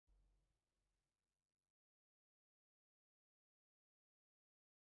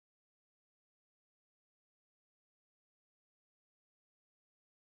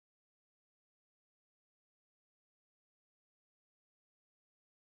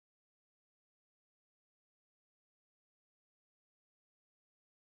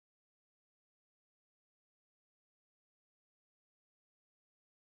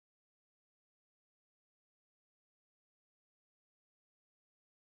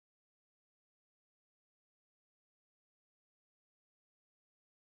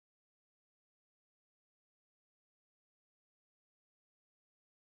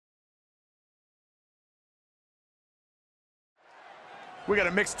We got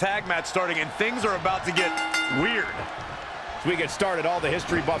a mixed tag match starting, and things are about to get weird. As we get started, all the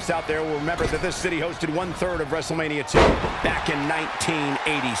history buffs out there will remember that this city hosted 1/3 of WrestleMania 2 back in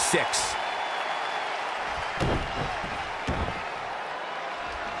 1986.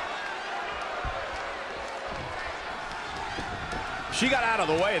 She got out of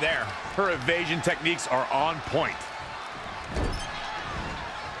the way there. Her evasion techniques are on point.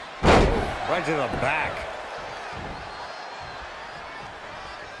 Right to the back.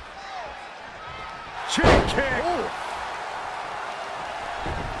 Chick kick. Ooh.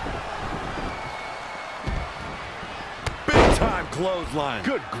 Big time clothesline.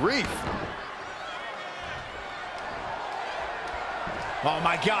 Good grief. Oh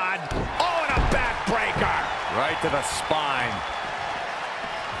my God. Oh, and a backbreaker. Right to the spine.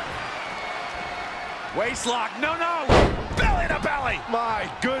 Waistlock. No, no. Belly to belly. My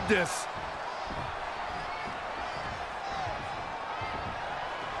goodness.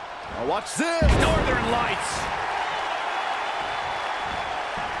 Oh, watch this. Northern Lights.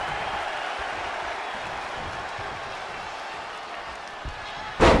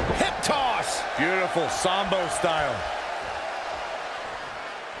 Hip toss. Beautiful Sambo style.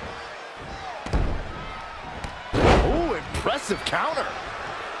 Ooh, impressive counter.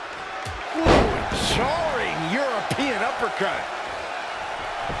 Ooh, jarring European uppercut.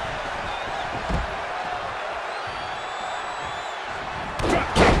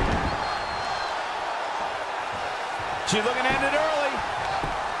 Drop kick. She's looking at it early.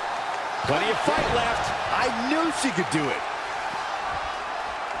 Plenty of fight left. I knew she could do it.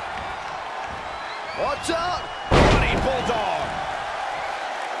 Watch out! Running bulldog.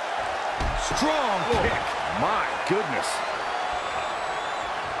 Strong kick. My goodness.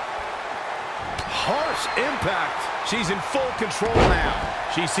 Harsh impact. She's in full control now.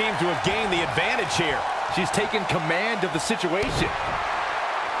 She seems to have gained the advantage here. She's taken command of the situation.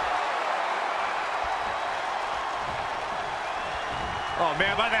 Oh,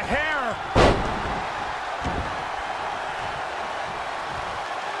 man, by the hair.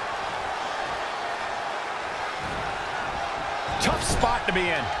 Tough spot to be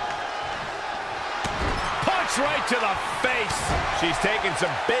in. Punch right to the face. She's taking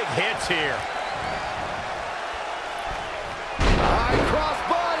some big hits here. High cross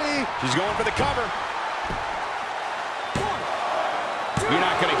body. She's going for the cover. You're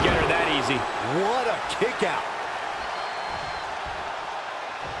not going to get her that easy. What a kick out.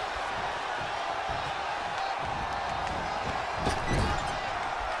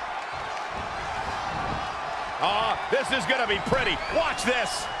 This is going to be pretty. Watch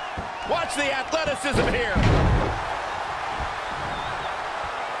this. Watch the athleticism here.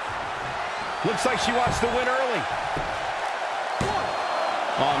 Looks like she wants to win early.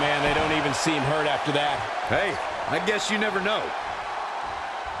 Oh, man, they don't even seem hurt after that. Hey, I guess you never know.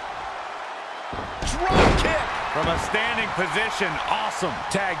 Drop kick. From a standing position, awesome.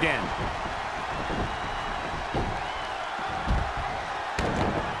 Tagged in.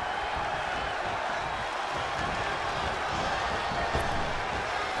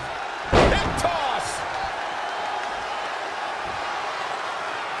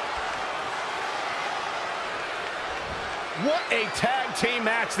 What a tag team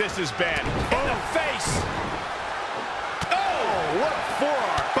match this has been. In the face. Oh, what a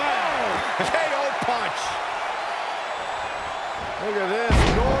forearm. Boom. KO punch. Look at this.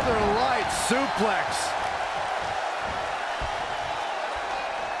 Northern Lights suplex.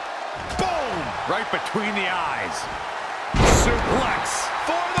 Boom. Right between the eyes. Suplex.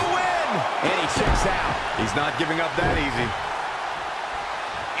 For the win. And he checks out. He's not giving up that easy.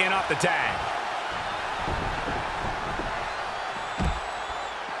 In off the tag.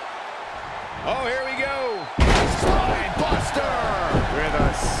 Oh, here we go. Spine buster with a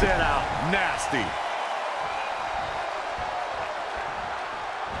sit out. Nasty.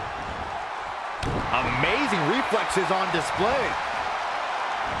 Amazing reflexes on display.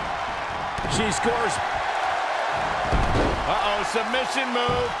 She scores. Uh-oh, submission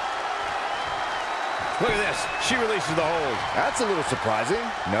move. Look at this. She releases the hold. That's a little surprising,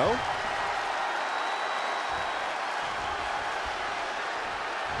 no?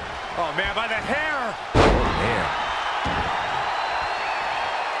 Oh, man, by the hair. Oh, man.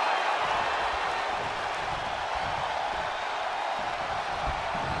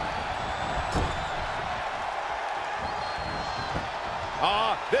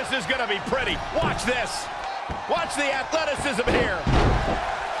 This is going to be pretty. Watch this. Watch the athleticism here.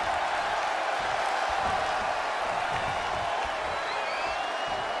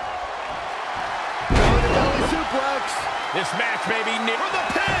 Belly suplex. This match may be near for the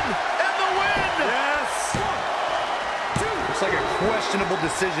pin and the win. Yes. 1, 2. Looks like a questionable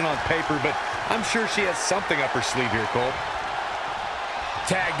decision on paper, but I'm sure she has something up her sleeve here, Cole.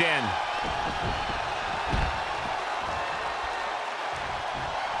 Tagged in.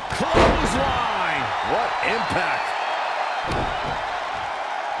 Clothesline. What impact.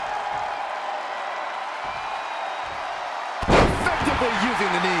 Effectively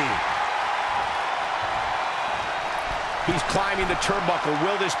using the knee. He's climbing the turnbuckle.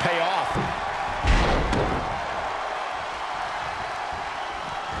 Will this pay off?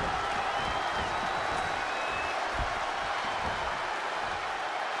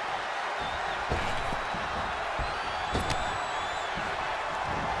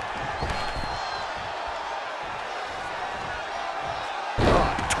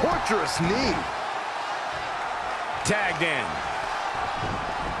 Torturous knee. Tagged in.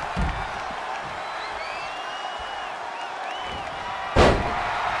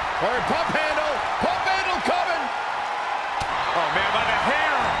 Pump handle coming. Oh, man, by the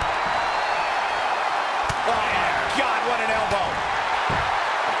hair. Oh, my God, what an elbow.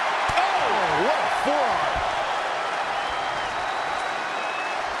 Oh, what a forearm.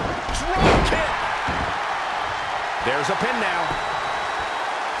 Drop kick. There's a pin now.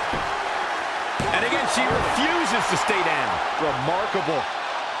 And again, she refuses to stay down. Remarkable.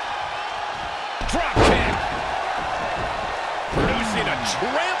 Drop kick. Producing a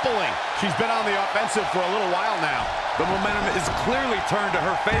trampling. She's been on the offensive for a little while now. The momentum is clearly turned to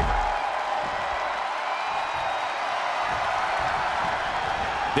her favor.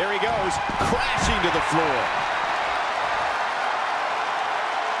 There he goes, crashing to the floor.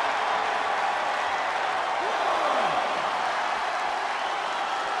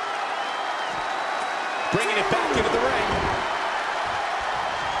 Bringing it back into the ring.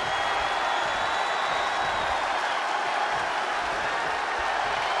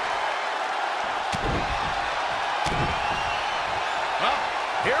 Well,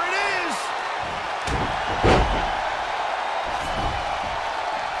 here it is.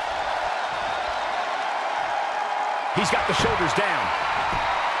 He's got the shoulders down.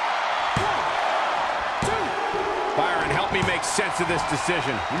 1, 2. Byron, help me make sense of this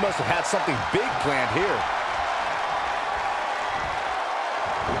decision. You must have had something big planned here.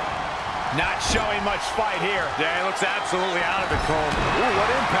 Not showing much fight here. Yeah, he looks absolutely out of it, Cole. Ooh,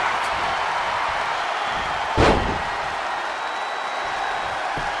 what impact.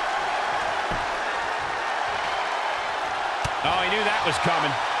 Oh, he knew that was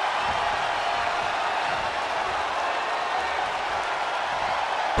coming.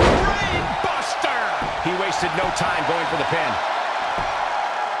 Brain buster! He wasted no time going for the pin.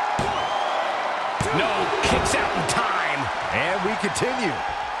 No, kicks out in time. And we continue.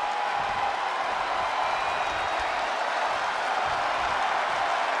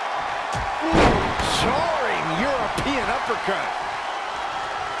 Jarring European uppercut.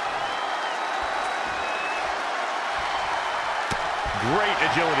 Great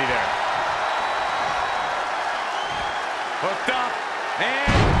agility there. Hooked up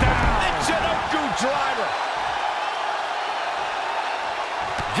and down. The Jinoku driver.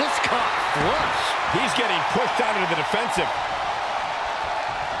 Just caught flush. He's getting pushed out into the defensive.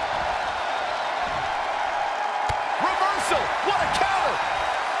 Reversal. What a counter.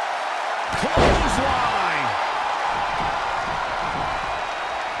 Clothesline.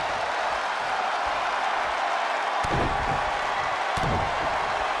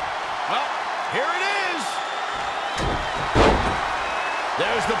 Well, here it is.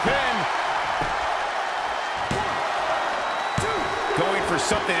 There's the pin. 1, 2. Going for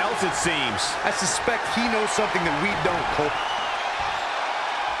something else, it seems. I suspect he knows something that we don't, Cole.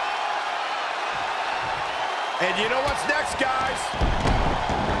 And you know what's next, guys?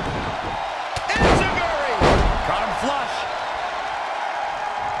 Enziguri! Caught him flush.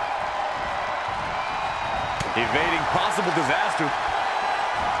 Evading possible disaster.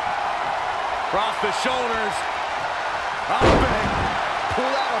 Across the shoulders. Up and pull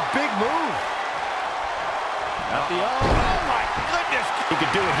out a big move. At the oh my goodness. He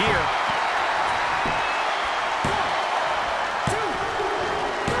could do it here. 1, 2,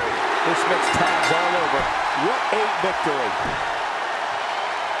 3. This makes tabs all over. What a victory.